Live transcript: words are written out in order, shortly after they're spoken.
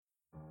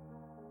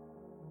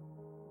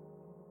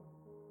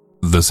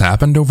This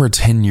happened over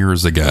 10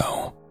 years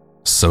ago,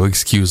 so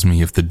excuse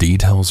me if the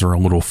details are a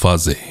little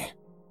fuzzy.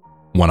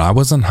 When I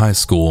was in high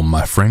school,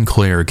 my friend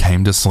Claire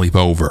came to sleep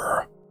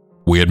over.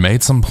 We had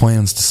made some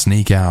plans to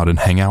sneak out and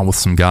hang out with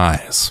some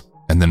guys,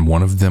 and then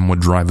one of them would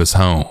drive us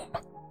home.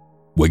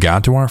 We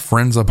got to our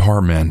friend's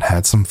apartment,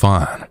 had some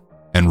fun,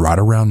 and right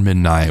around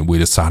midnight we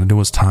decided it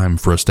was time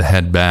for us to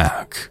head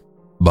back.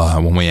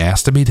 But when we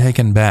asked to be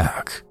taken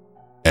back,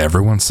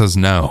 everyone says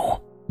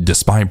no,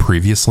 despite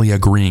previously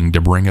agreeing to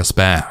bring us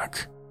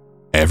back.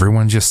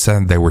 Everyone just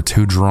said they were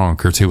too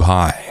drunk or too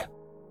high.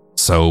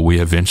 So we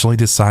eventually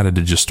decided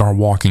to just start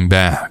walking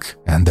back,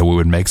 and that we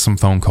would make some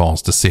phone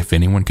calls to see if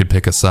anyone could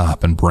pick us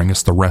up and bring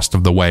us the rest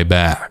of the way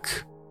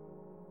back.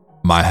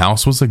 My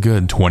house was a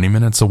good 20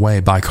 minutes away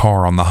by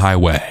car on the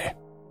highway,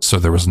 so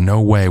there was no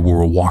way we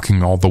were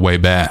walking all the way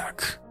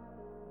back.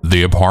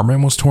 The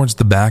apartment was towards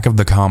the back of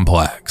the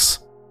complex,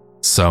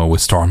 so we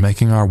start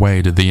making our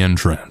way to the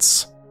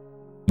entrance.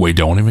 We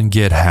don't even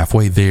get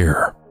halfway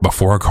there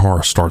before a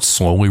car starts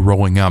slowly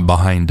rolling up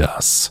behind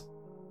us.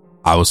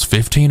 I was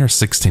 15 or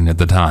 16 at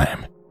the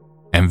time,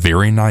 and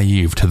very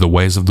naive to the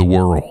ways of the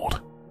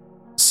world,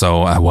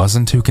 so I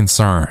wasn't too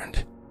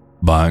concerned,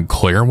 but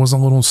Claire was a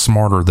little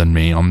smarter than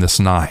me on this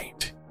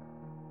night.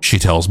 She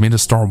tells me to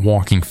start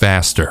walking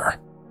faster,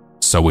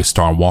 so we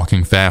start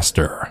walking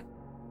faster.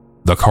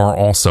 The car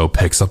also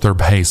picks up their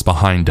pace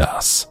behind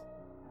us,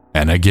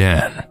 and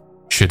again,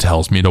 she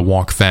tells me to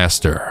walk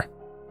faster,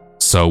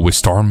 so we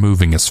start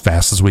moving as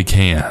fast as we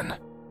can,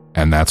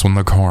 and that's when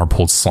the car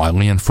pulled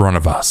slightly in front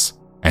of us,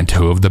 and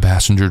two of the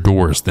passenger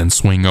doors then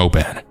swing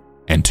open,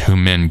 and two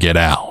men get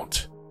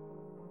out.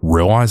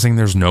 Realizing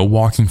there's no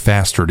walking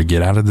faster to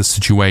get out of the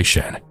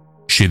situation,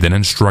 she then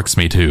instructs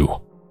me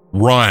to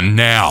run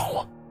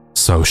now.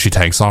 So she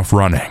takes off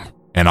running,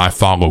 and I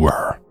follow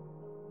her.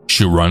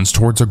 She runs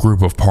towards a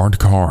group of parked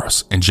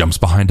cars and jumps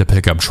behind a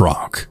pickup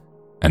truck,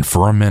 and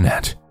for a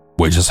minute,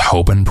 we just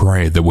hope and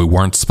pray that we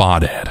weren't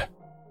spotted.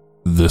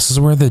 This is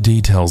where the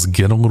details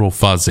get a little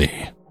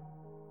fuzzy.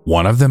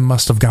 One of them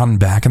must have gotten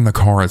back in the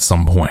car at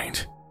some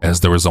point, as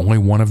there was only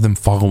one of them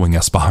following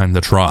us behind the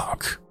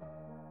truck.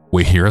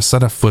 We hear a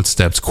set of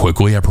footsteps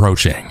quickly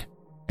approaching,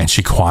 and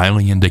she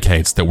quietly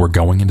indicates that we're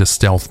going into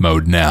stealth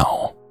mode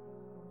now.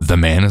 The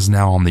man is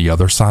now on the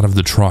other side of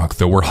the truck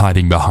that we're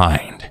hiding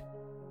behind.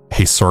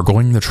 He's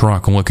circling the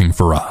truck looking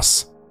for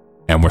us,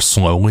 and we're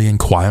slowly and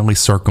quietly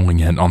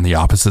circling it on the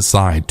opposite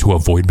side to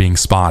avoid being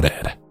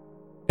spotted.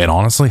 It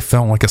honestly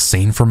felt like a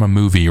scene from a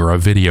movie or a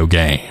video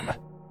game.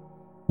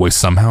 We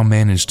somehow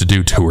managed to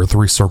do 2 or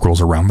 3 circles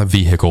around the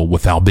vehicle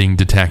without being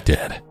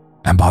detected,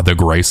 and by the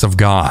grace of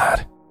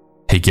God,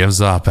 he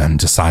gives up and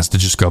decides to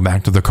just go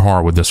back to the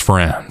car with his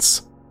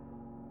friends.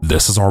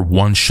 This is our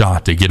one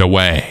shot to get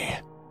away.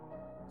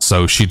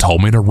 So she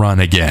told me to run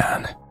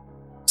again.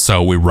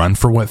 So we run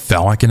for what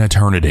felt like an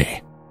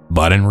eternity,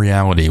 but in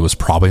reality was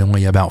probably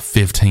only about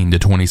 15 to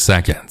 20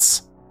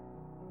 seconds.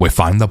 We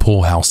find the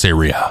pool house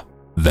area,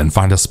 then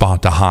find a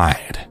spot to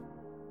hide.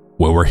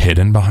 We were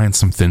hidden behind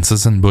some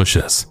fences and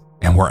bushes,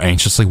 and we're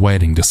anxiously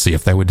waiting to see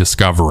if they would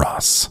discover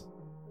us.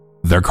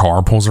 Their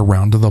car pulls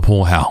around to the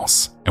pool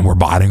house, and we're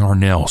biting our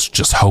nails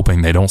just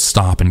hoping they don't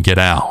stop and get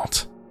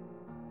out.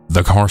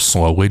 The car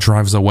slowly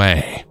drives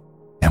away,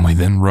 and we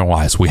then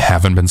realize we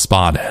haven't been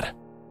spotted.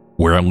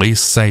 We're at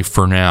least safe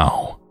for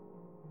now.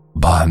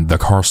 But the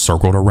car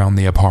circled around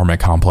the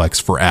apartment complex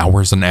for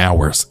hours and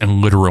hours,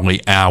 and literally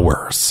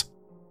hours.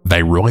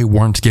 They really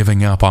weren't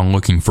giving up on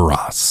looking for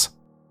us.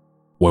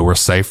 We were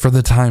safe for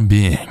the time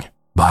being,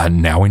 but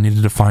now we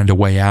needed to find a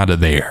way out of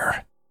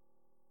there.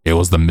 It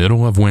was the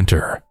middle of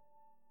winter,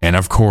 and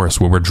of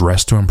course we were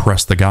dressed to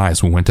impress the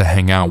guys we went to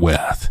hang out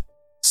with,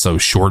 so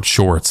short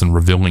shorts and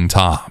revealing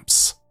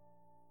tops.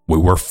 We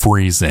were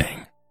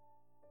freezing.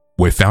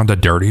 We found a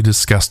dirty,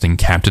 disgusting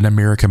Captain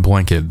America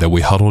blanket that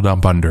we huddled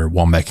up under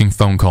while making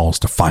phone calls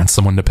to find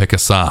someone to pick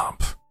us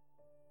up.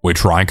 We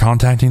tried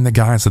contacting the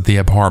guys at the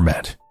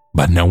apartment,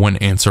 but no one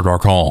answered our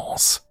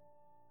calls.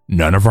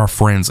 None of our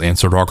friends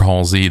answered our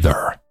calls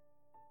either.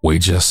 We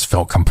just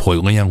felt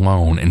completely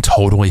alone and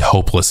totally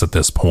hopeless at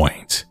this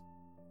point.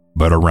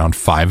 But around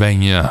 5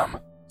 a.m.,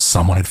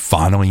 someone had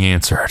finally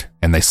answered,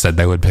 and they said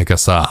they would pick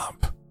us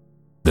up.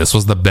 This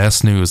was the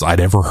best news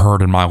I'd ever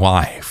heard in my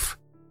life.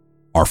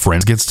 Our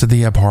friend gets to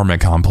the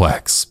apartment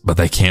complex, but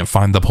they can't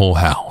find the pool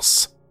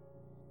house.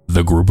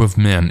 The group of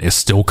men is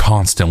still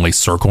constantly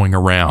circling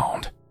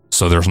around,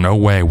 so there's no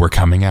way we're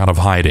coming out of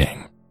hiding.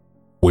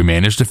 We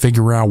managed to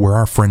figure out where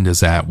our friend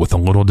is at with a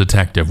little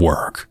detective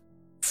work,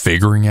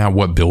 figuring out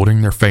what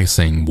building they're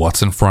facing,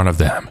 what's in front of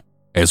them,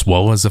 as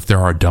well as if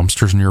there are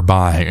dumpsters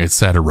nearby,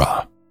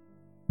 etc.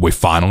 We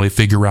finally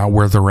figure out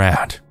where they're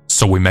at,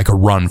 so we make a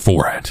run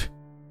for it.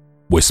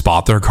 We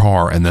spot their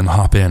car and then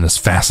hop in as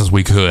fast as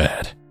we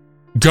could.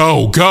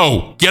 Go,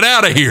 go, get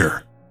out of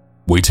here,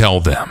 we tell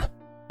them,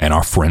 and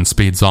our friend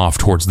speeds off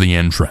towards the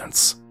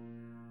entrance.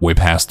 We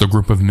pass the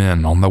group of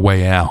men on the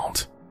way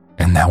out,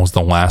 and that was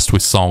the last we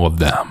saw of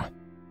them.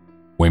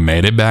 We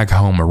made it back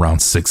home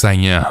around 6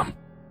 a.m.,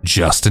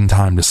 just in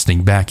time to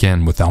sneak back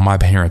in without my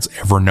parents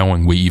ever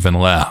knowing we even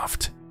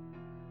left.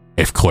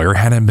 If Claire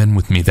hadn't been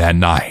with me that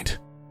night,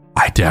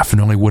 I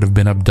definitely would have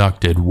been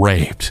abducted,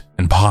 raped,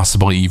 and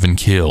possibly even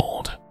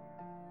killed.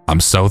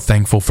 I'm so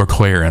thankful for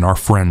Claire and our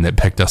friend that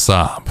picked us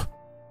up.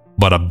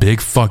 But a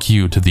big fuck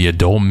you to the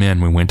adult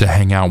men we went to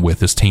hang out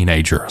with as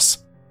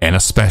teenagers, and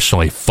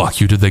especially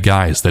fuck you to the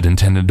guys that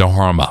intended to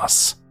harm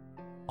us.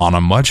 On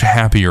a much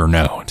happier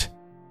note,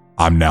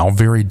 I'm now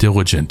very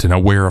diligent and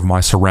aware of my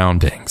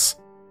surroundings,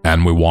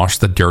 and we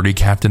washed the dirty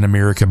Captain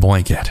America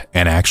blanket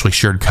and actually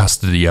shared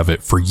custody of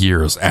it for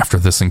years after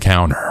this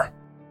encounter.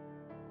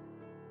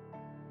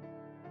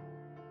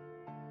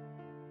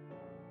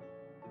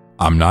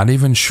 I'm not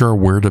even sure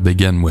where to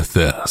begin with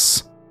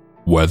this.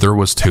 Whether it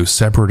was two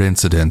separate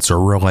incidents or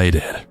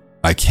related,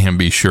 I can't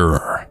be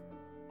sure.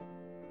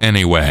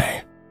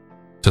 Anyway,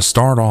 to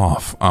start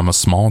off, I'm a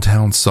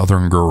small-town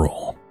southern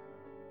girl.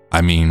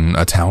 I mean,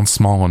 a town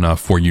small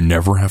enough where you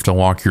never have to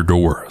lock your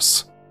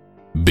doors.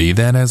 Be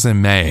that as it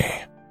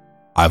may,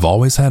 I've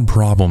always had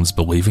problems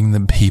believing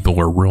that people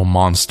are real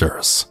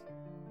monsters,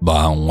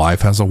 but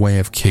life has a way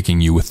of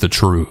kicking you with the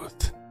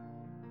truth.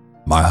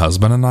 My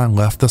husband and I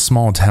left the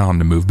small town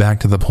to move back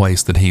to the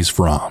place that he's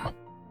from,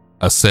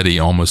 a city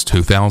almost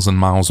 2,000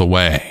 miles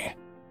away.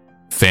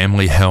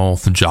 Family,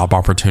 health, job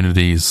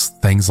opportunities,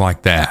 things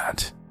like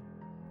that.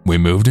 We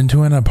moved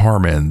into an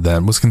apartment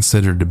that was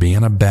considered to be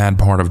in a bad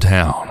part of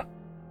town,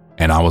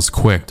 and I was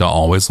quick to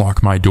always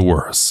lock my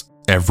doors,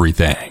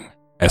 everything,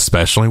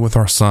 especially with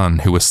our son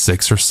who was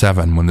 6 or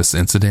 7 when this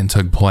incident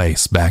took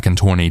place back in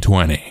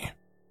 2020.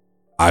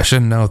 I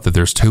should note that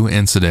there's 2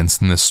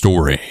 incidents in this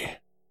story.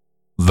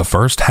 The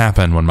first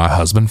happened when my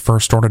husband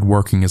first started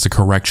working as a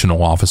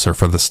correctional officer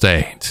for the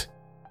state.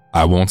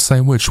 I won't say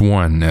which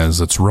one,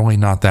 as it's really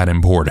not that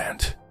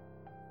important.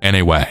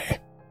 Anyway,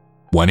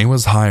 when he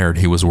was hired,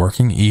 he was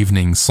working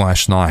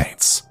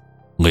evenings/nights,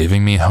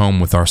 leaving me home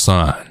with our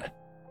son.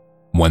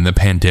 When the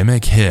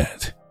pandemic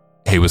hit,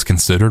 he was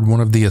considered one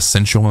of the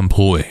essential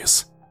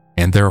employees,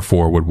 and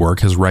therefore would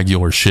work his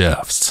regular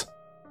shifts.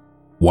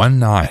 One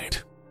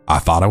night, I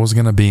thought I was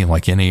going to be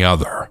like any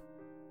other.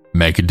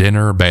 Make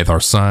dinner, bathe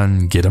our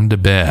son, get him to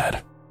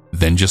bed,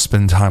 then just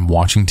spend time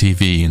watching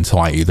TV until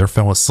I either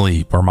fell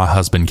asleep or my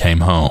husband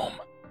came home.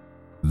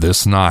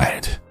 This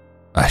night,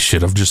 I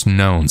should have just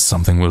known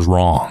something was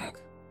wrong.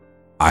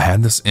 I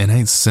had this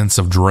innate sense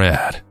of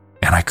dread,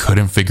 and I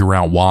couldn't figure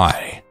out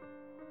why.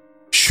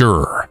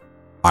 Sure,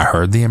 I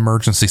heard the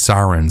emergency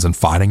sirens and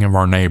fighting of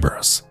our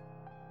neighbors,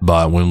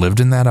 but we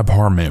lived in that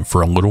apartment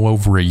for a little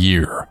over a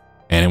year,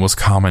 and it was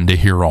common to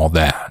hear all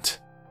that.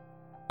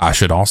 I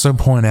should also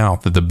point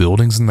out that the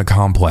buildings in the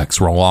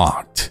complex were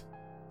locked,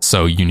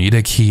 so you need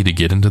a key to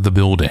get into the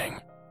building,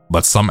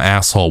 but some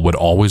asshole would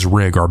always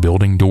rig our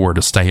building door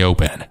to stay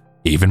open,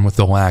 even with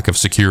the lack of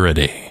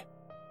security.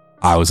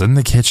 I was in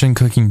the kitchen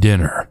cooking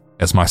dinner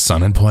as my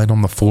son had played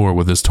on the floor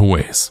with his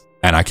toys,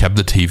 and I kept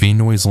the TV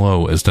noise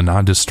low as to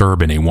not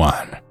disturb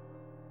anyone.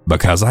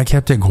 Because I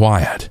kept it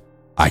quiet,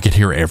 I could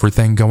hear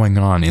everything going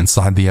on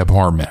inside the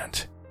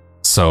apartment.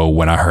 So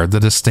when I heard the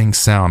distinct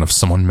sound of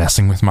someone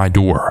messing with my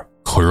door,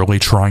 clearly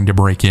trying to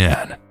break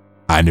in,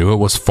 I knew it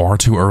was far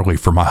too early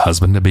for my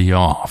husband to be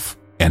off,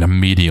 and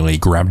immediately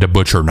grabbed a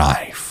butcher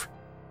knife.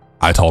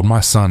 I told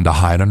my son to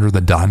hide under the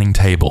dining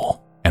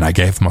table, and I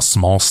gave him a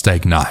small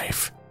steak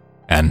knife,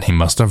 and he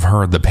must have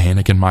heard the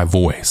panic in my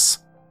voice,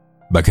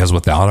 because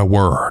without a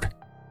word,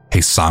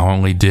 he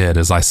silently did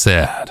as I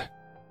said.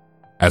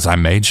 As I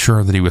made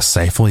sure that he was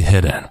safely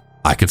hidden,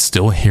 I could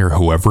still hear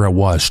whoever it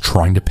was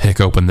trying to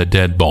pick open the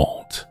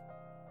deadbolt.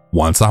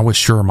 Once I was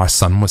sure my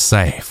son was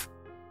safe,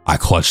 I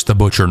clutched the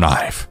butcher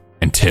knife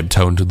and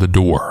tiptoed to the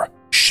door,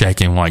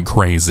 shaking like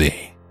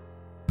crazy.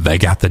 They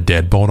got the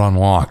deadbolt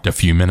unlocked a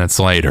few minutes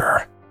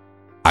later.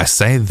 I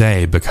say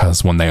they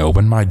because when they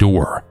opened my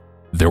door,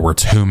 there were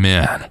 2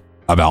 men,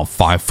 about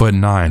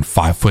 5'9",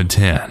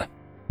 5'10",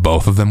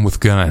 both of them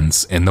with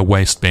guns in the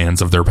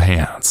waistbands of their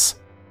pants.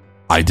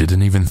 I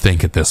didn't even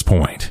think at this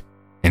point,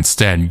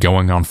 instead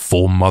going on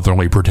full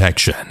motherly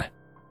protection.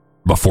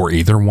 Before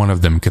either one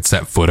of them could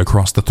set foot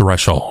across the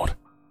threshold,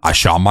 I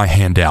shot my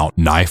hand out,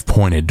 knife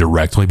pointed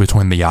directly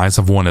between the eyes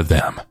of one of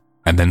them,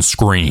 and then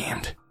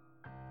screamed,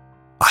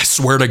 "I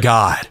swear to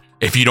God,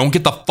 if you don't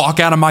get the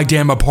fuck out of my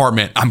damn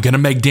apartment, I'm gonna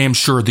make damn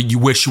sure that you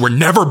wish you were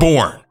never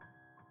born."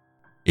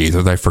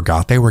 Either they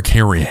forgot they were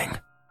carrying,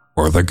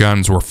 or the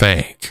guns were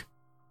fake,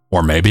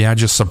 or maybe I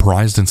just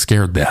surprised and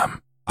scared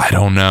them. I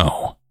don't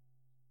know.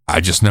 I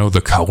just know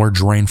the color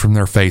drained from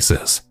their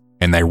faces,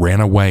 and they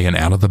ran away and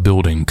out of the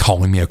building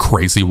calling me a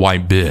crazy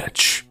white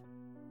bitch.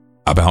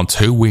 About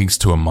 2 weeks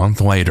to a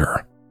month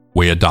later,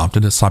 we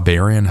adopted a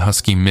Siberian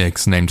Husky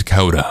mix named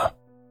Coda.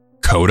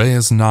 Coda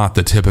is not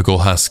the typical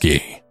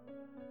Husky.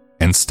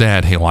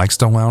 Instead, he likes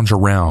to lounge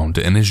around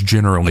and is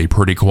generally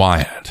pretty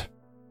quiet.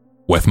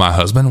 With my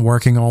husband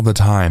working all the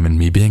time and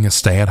me being a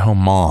stay-at-home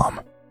mom,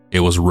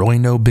 it was really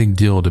no big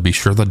deal to be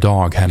sure the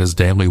dog had his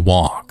daily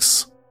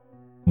walks.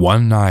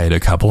 One night, a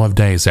couple of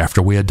days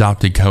after we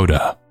adopted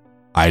Coda,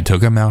 I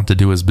took him out to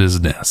do his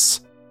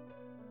business.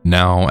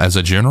 Now, as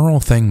a general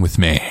thing with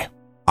me,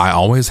 I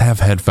always have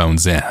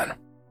headphones in,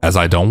 as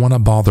I don't want to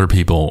bother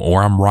people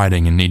or I'm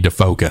writing and need to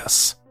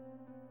focus.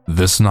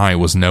 This night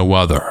was no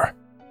other,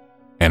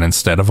 and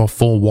instead of a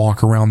full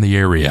walk around the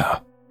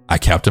area, I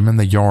kept him in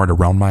the yard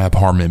around my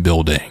apartment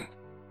building.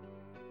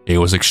 It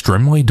was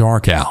extremely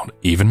dark out,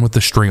 even with the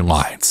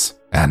streetlights,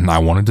 and I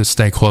wanted to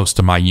stay close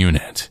to my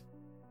unit.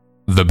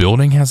 The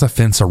building has a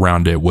fence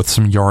around it with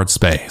some yard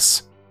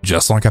space,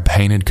 just like a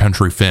painted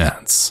country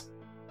fence.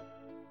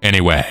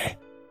 Anyway,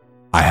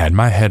 I had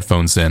my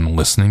headphones in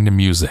listening to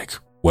music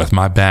with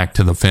my back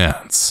to the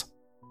fence.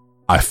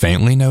 I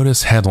faintly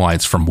noticed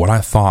headlights from what I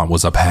thought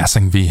was a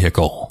passing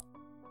vehicle.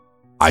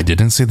 I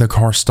didn't see the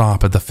car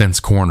stop at the fence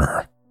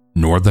corner,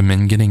 nor the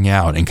men getting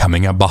out and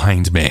coming up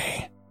behind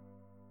me.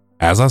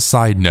 As a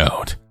side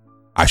note,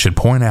 I should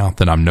point out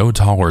that I'm no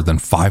taller than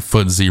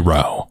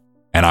 5'0",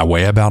 and I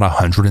weigh about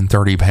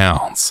 130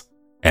 pounds,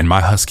 and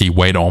my husky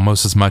weighed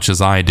almost as much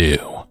as I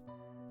do.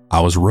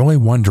 I was really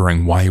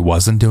wondering why he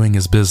wasn't doing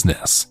his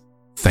business,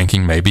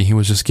 thinking maybe he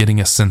was just getting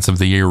a sense of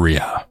the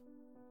area.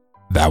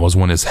 That was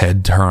when his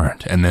head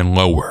turned and then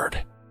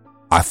lowered.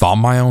 I thought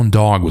my own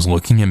dog was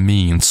looking at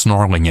me and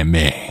snarling at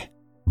me,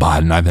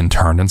 but I then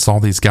turned and saw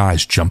these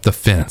guys jump the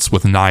fence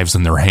with knives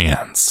in their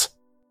hands.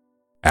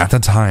 At the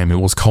time, it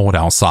was cold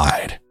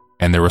outside,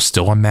 and there was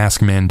still a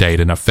mask mandate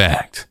in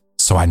effect,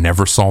 so I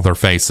never saw their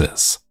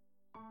faces.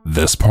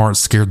 This part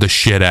scared the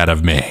shit out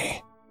of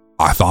me.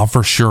 I thought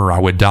for sure I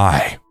would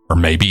die, or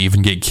maybe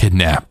even get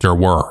kidnapped or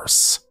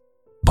worse.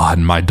 But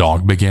my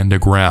dog began to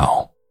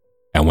growl,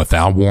 and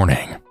without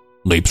warning,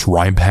 leaps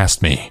right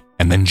past me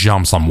and then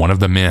jumps on one of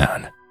the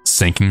men,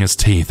 sinking his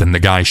teeth in the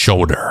guy's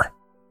shoulder.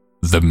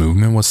 The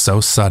movement was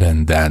so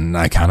sudden that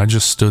I kinda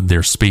just stood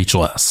there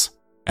speechless,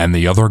 and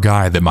the other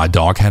guy that my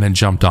dog hadn't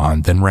jumped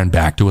on then ran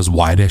back to his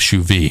white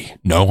SUV,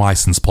 no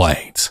license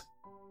plate.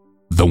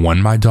 The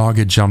one my dog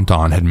had jumped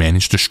on had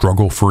managed to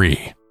struggle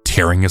free,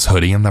 tearing his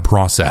hoodie in the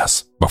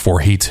process before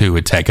he too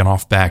had taken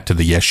off back to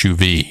the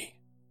SUV.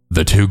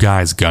 The two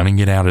guys gunning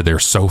it out of there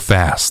so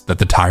fast that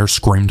the tires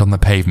screamed on the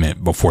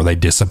pavement before they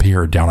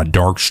disappeared down a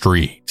dark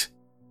street.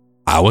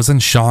 I was in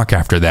shock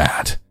after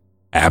that,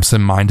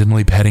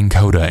 absent-mindedly petting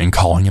Coda and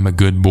calling him a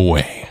good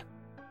boy.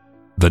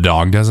 The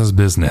dog does his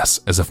business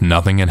as if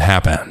nothing had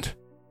happened.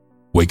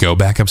 We go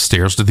back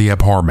upstairs to the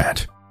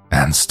apartment,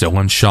 and still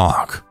in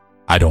shock,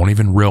 I don't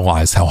even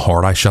realize how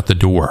hard I shut the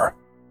door,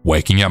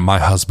 waking up my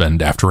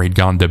husband after he'd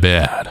gone to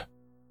bed.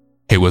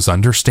 He was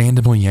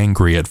understandably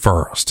angry at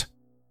first,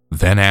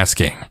 then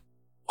asking,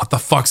 "What the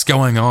fuck's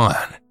going on?"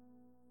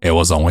 It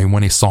was only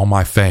when he saw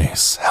my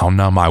face, how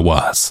numb I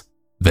was,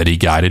 that he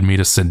guided me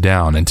to sit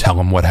down and tell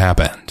him what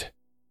happened.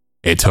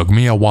 It took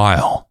me a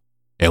while,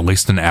 at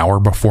least an hour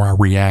before I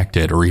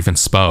reacted or even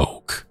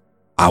spoke.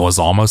 I was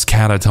almost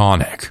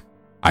catatonic.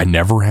 I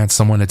never had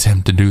someone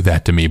attempt to do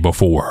that to me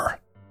before.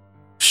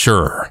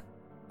 Sure,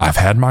 I've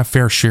had my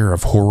fair share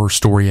of horror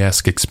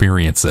story-esque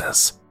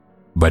experiences,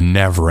 but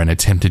never an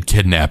attempted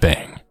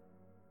kidnapping.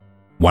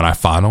 When I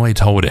finally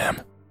told him,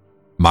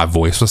 my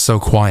voice was so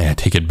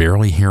quiet he could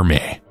barely hear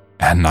me,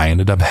 and I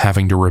ended up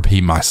having to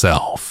repeat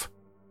myself.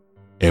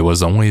 It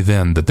was only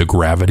then that the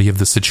gravity of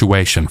the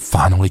situation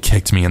finally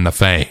kicked me in the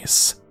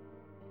face.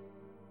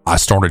 I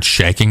started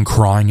shaking,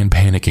 crying, and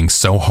panicking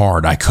so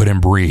hard I couldn't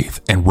breathe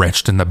and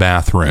retched in the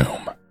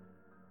bathroom.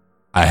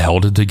 I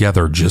held it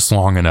together just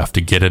long enough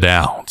to get it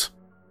out.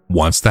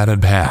 Once that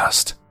had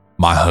passed,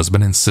 my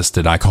husband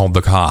insisted I called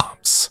the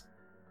cops.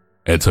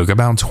 It took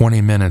about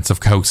 20 minutes of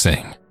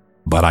coaxing,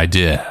 but I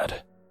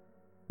did.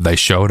 They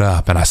showed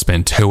up and I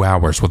spent 2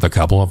 hours with a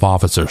couple of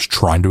officers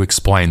trying to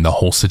explain the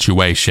whole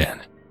situation.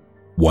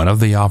 One of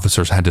the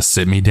officers had to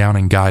sit me down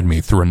and guide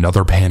me through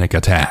another panic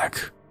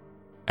attack.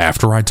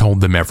 After I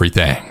told them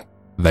everything,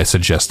 they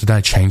suggested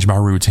I change my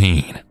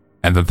routine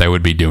and that they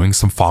would be doing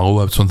some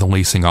follow-ups with the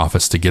leasing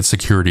office to get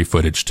security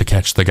footage to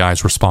catch the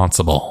guys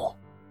responsible.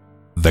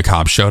 The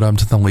cops showed up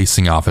to the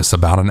leasing office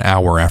about an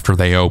hour after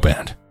they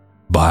opened,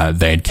 but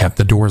they had kept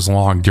the doors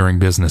locked during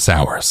business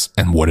hours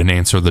and wouldn't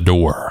answer the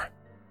door.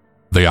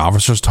 The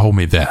officers told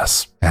me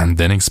this and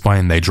then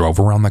explained they drove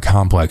around the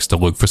complex to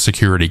look for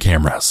security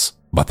cameras,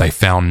 but they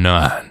found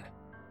none.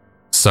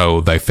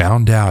 So they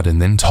found out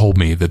and then told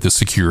me that the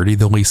security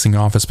the leasing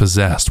office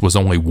possessed was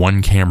only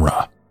one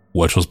camera,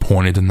 which was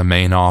pointed in the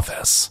main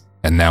office,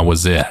 and that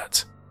was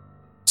it.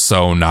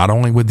 So not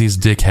only would these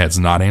dickheads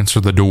not answer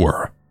the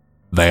door,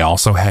 they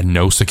also had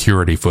no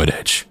security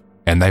footage,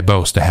 and they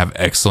boast to have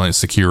excellent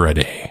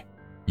security.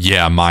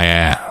 Yeah, my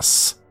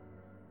ass.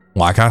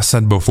 Like I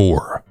said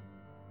before,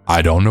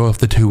 I don't know if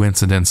the two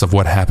incidents of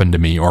what happened to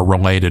me are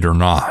related or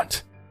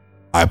not.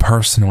 I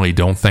personally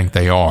don't think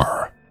they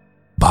are,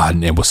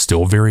 but it was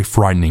still very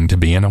frightening to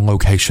be in a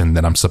location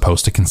that I'm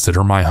supposed to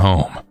consider my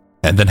home,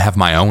 and then have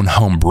my own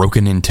home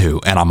broken into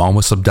and I'm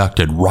almost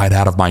abducted right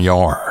out of my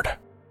yard.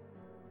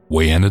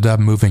 We ended up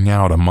moving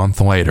out a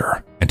month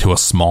later into a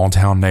small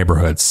town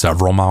neighborhood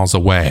several miles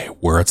away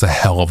where it's a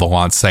hell of a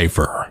lot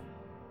safer.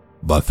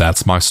 But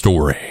that's my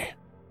story.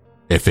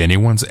 If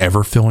anyone's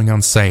ever feeling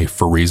unsafe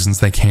for reasons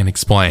they can't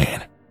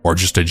explain, or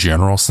just a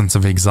general sense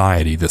of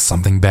anxiety that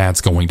something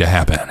bad's going to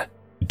happen,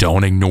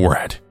 don't ignore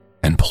it,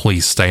 and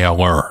please stay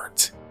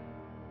alert.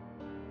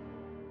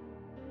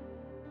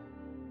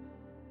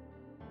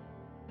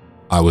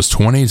 I was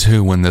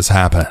 22 when this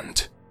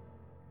happened.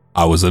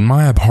 I was in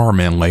my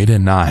apartment late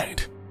at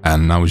night,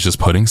 and I was just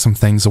putting some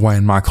things away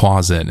in my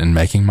closet and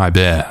making my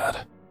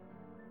bed.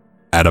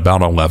 At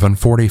about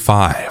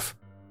 11:45,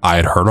 I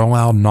had heard a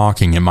loud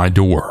knocking at my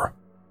door,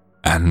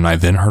 and I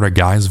then heard a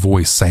guy's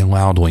voice say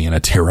loudly in a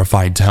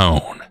terrified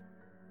tone,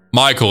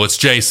 "Michael, it's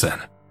Jason.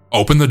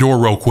 Open the door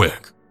real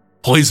quick.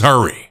 Please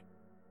hurry."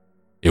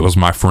 It was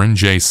my friend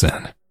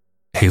Jason.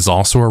 He's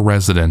also a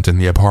resident in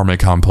the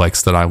apartment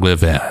complex that I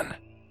live in.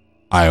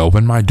 I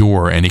opened my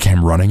door and he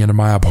came running into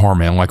my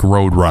apartment like a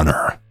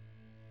roadrunner.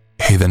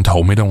 He then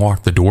told me to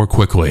lock the door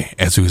quickly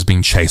as he was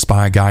being chased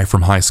by a guy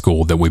from high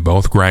school that we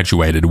both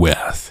graduated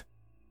with.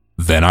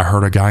 Then I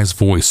heard a guy's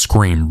voice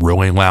scream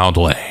really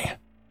loudly,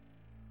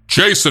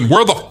 "Jason,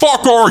 where the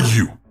fuck are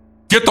you?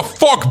 Get the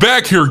fuck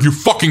back here, you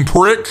fucking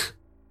prick!"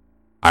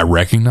 I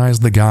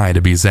recognized the guy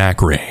to be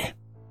Zachary,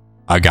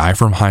 a guy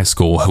from high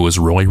school who was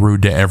really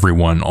rude to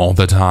everyone all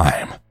the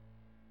time.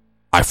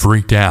 I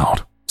freaked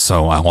out,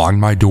 so I locked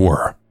my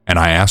door and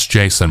I asked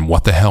Jason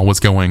what the hell was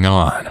going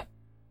on.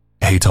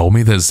 He told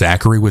me that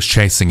Zachary was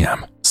chasing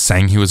him,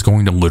 saying he was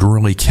going to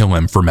literally kill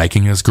him for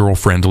making his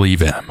girlfriend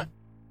leave him.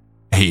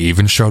 He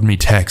even showed me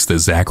texts that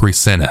Zachary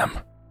sent him.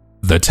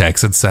 The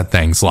text had said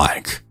things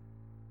like,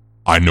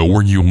 "I know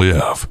where you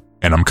live,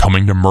 and I'm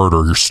coming to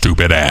murder your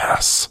stupid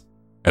ass,"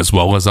 as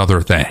well as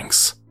other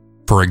things.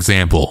 For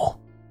example,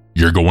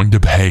 "You're going to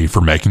pay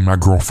for making my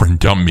girlfriend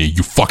dump me,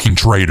 you fucking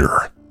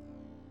traitor."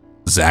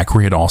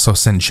 Zachary had also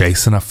sent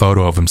Jason a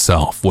photo of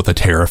himself with a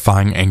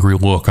terrifying angry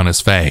look on his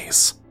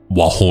face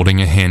while holding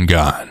a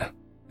handgun,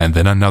 and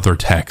then another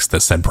text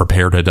that said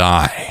 "prepare to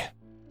die."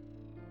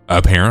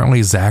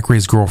 Apparently,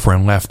 Zachary's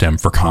girlfriend left him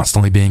for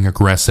constantly being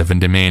aggressive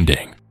and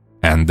demanding,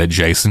 and that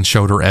Jason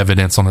showed her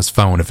evidence on his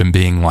phone of him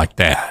being like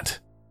that.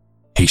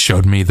 He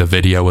showed me the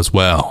video as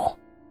well.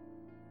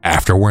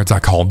 Afterwards, I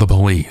called the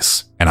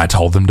police, and I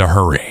told them to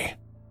hurry.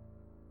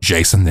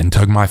 Jason then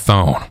took my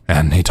phone,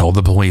 and he told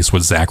the police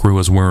what Zachary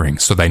was wearing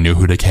so they knew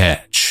who to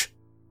catch.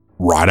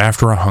 Right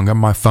after I hung up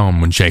my phone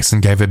when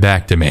Jason gave it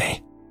back to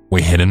me,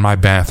 we hid in my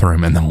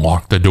bathroom and then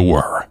locked the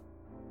door.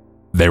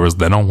 There was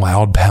then a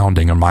loud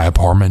pounding on my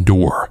apartment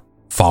door,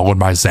 followed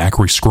by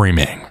Zachary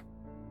screaming,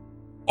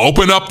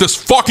 "Open up this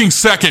fucking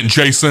second,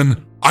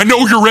 Jason! I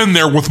know you're in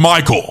there with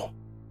Michael!"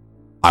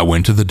 I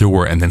went to the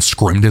door and then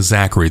screamed to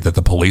Zachary that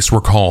the police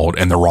were called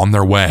and they're on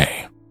their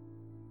way.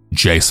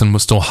 Jason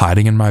was still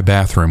hiding in my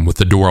bathroom with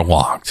the door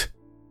locked.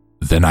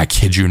 Then, I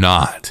kid you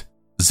not,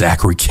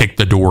 Zachary kicked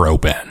the door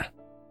open.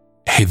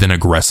 He then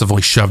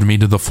aggressively shoved me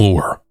to the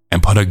floor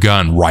and put a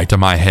gun right to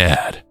my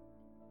head.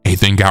 He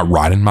then got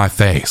right in my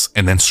face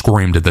and then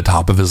screamed at the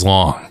top of his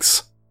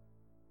lungs,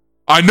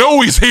 "I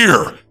know he's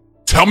here!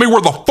 Tell me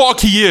where the fuck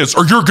he is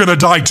or you're gonna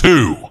die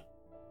too!"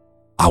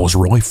 I was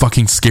really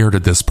fucking scared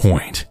at this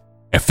point.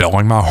 It felt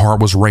like my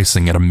heart was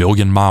racing at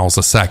 1,000,000 miles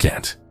a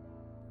second.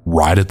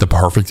 Right at the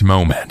perfect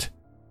moment,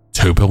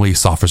 2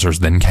 police officers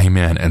then came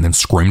in and then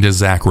screamed at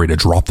Zachary to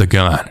drop the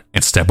gun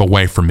and step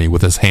away from me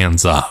with his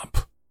hands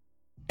up.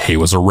 He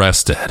was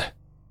arrested.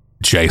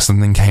 Jason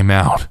then came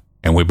out,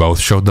 and we both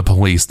showed the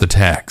police the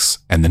text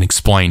and then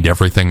explained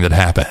everything that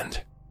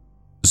happened.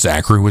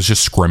 Zachary was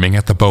just screaming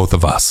at the both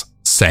of us,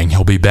 saying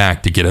he'll be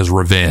back to get his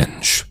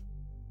revenge.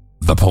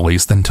 The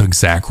police then took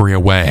Zachary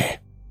away,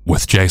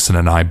 with Jason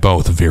and I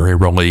both very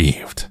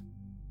relieved.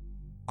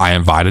 I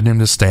invited him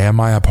to stay in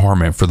my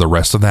apartment for the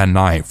rest of that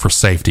night for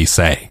safety's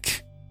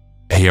sake.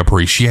 He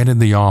appreciated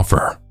the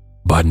offer,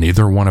 but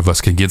neither one of us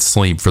could get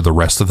sleep for the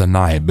rest of the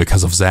night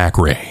because of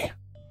Zachary.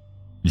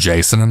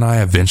 Jason and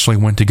I eventually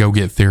went to go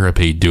get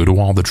therapy due to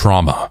all the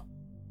trauma,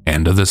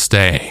 and to this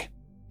day,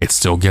 it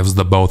still gives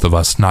the both of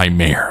us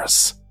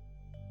nightmares.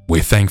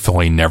 We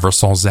thankfully never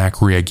saw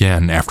Zachary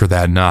again after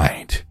that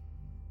night.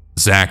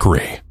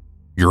 Zachary,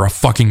 you're a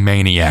fucking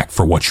maniac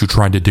for what you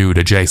tried to do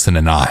to Jason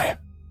and I,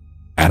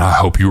 and I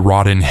hope you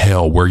rot in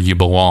hell where you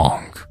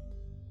belong.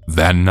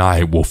 That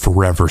night will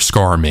forever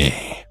scar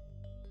me.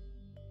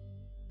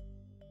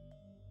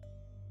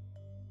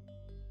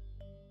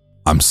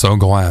 I'm so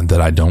glad that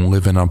I don't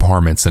live in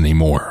apartments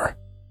anymore,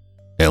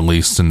 at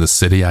least in the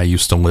city I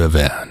used to live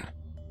in.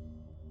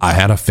 I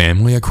had a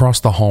family across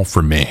the hall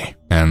from me,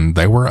 and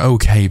they were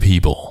okay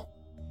people,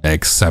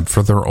 except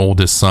for their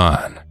oldest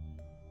son.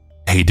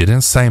 He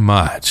didn't say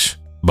much,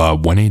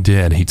 but when he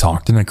did, he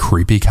talked in a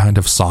creepy kind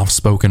of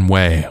soft-spoken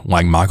way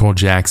like Michael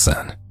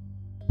Jackson,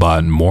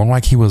 but more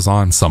like he was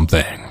on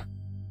something.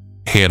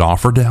 He had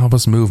offered to help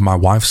us move my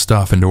wife's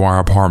stuff into our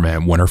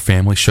apartment when her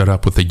family showed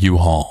up with the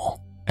U-Haul,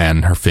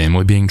 and her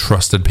family, being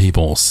trusted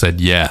people,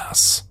 said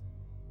yes.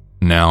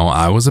 Now,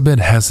 I was a bit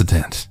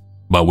hesitant,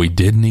 but we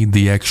did need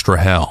the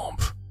extra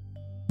help.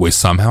 We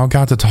somehow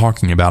got to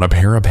talking about a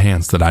pair of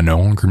pants that I no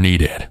longer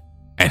needed,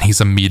 and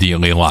he's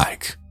immediately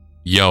like,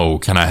 "Yo,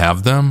 can I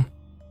have them?"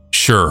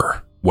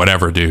 "Sure,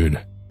 whatever, dude."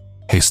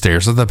 He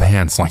stares at the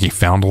pants like he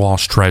found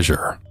lost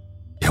treasure.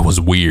 It was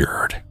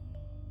weird.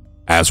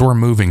 As we're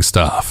moving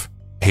stuff,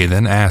 he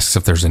then asks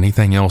if there's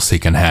anything else he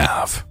can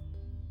have.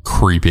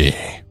 Creepy.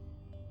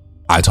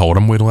 I told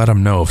him we'd let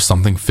him know if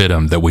something fit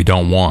him that we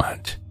don't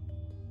want.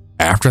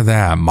 After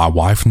that, my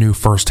wife knew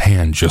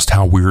firsthand just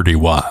how weird he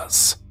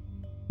was.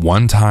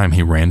 One time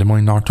he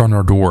randomly knocked on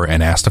our door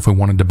and asked if we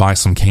wanted to buy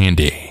some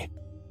candy.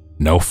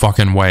 No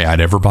fucking way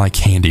I'd ever buy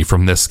candy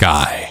from this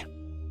guy.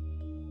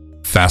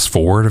 Fast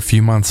forward a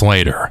few months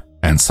later,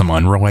 and some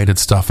unrelated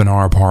stuff in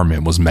our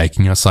apartment was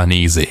making us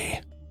uneasy,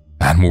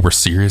 and we were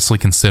seriously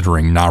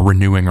considering not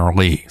renewing our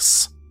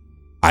lease.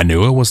 I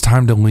knew it was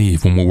time to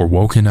leave when we were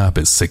woken up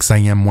at 6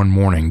 a.m. one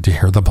morning to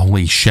hear the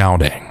police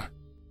shouting,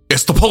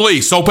 "It's the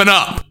police, open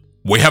up!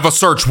 We have a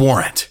search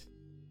warrant!"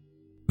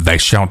 They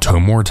shout 2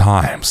 more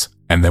times,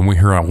 and then we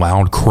hear a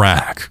loud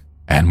crack,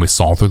 and we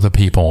saw through the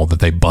people that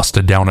they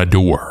busted down a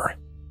door.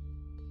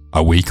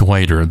 A week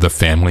later, the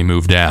family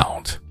moved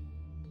out.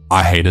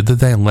 I hated that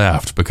they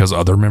left because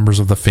other members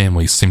of the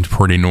family seemed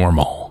pretty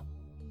normal.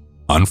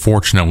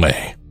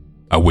 Unfortunately,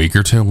 a week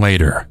or 2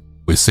 later,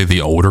 we see the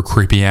older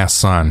creepy-ass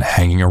son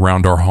hanging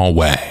around our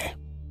hallway.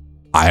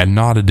 I had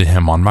nodded to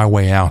him on my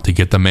way out to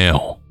get the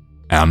mail,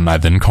 and I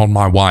then called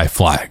my wife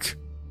like,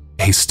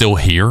 "He's still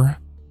here?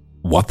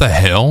 What the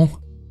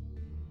hell?"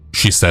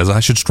 She says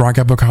I should strike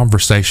up a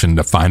conversation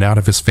to find out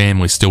if his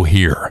family's still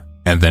here,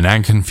 and then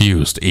act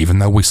confused even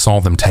though we saw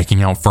them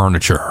taking out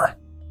furniture.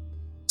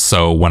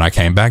 So when I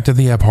came back to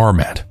the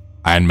apartment,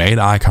 I had made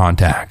eye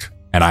contact,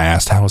 and I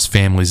asked how his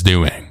family's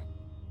doing.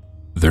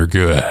 "They're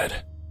good,"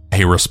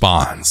 he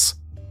responds.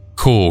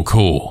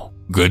 Cool,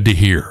 good to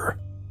hear.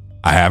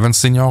 I haven't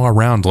seen y'all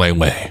around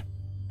lately.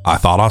 I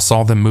thought I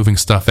saw them moving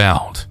stuff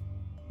out.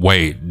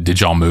 Wait,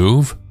 did y'all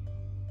move?"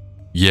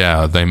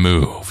 "Yeah, they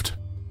moved."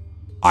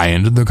 I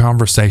ended the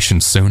conversation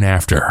soon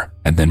after,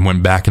 and then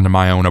went back into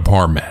my own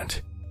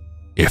apartment.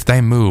 If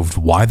they moved,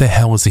 why the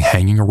hell is he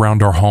hanging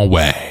around our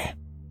hallway?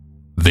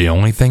 The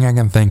only thing I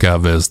can think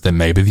of is that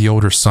maybe the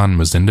older son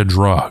was into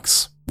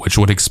drugs, which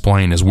would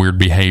explain his weird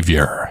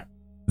behavior.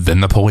 Then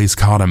the police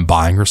caught him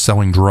buying or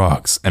selling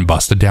drugs and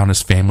busted down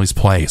his family's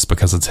place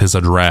because it's his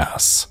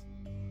address.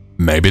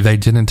 Maybe they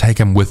didn't take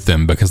him with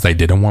them because they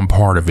didn't want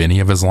part of any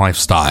of his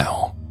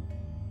lifestyle.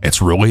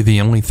 It's really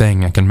the only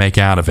thing I can make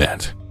out of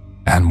it,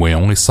 and we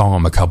only saw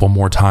him a couple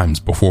more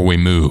times before we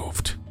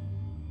moved.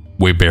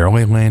 We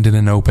barely landed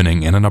an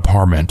opening in an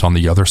apartment on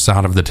the other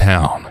side of the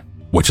town,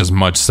 which is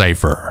much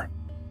safer.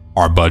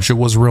 Our budget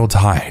was real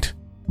tight,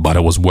 but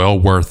it was well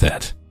worth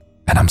it,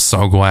 and I'm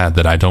so glad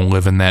that I don't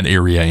live in that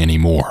area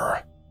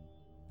anymore.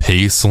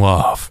 Peace,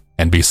 love,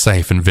 and be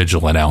safe and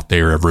vigilant out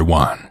there,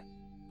 everyone.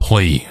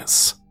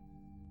 Please.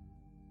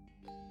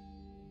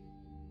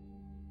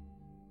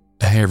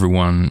 Hey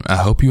everyone, I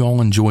hope you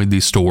all enjoyed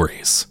these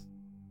stories.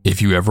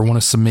 If you ever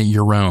want to submit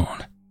your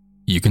own,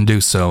 you can do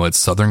so at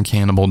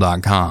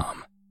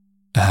southerncannibal.com.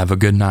 Have a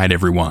good night,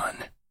 everyone.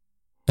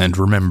 And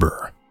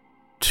remember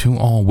to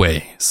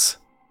always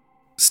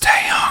stay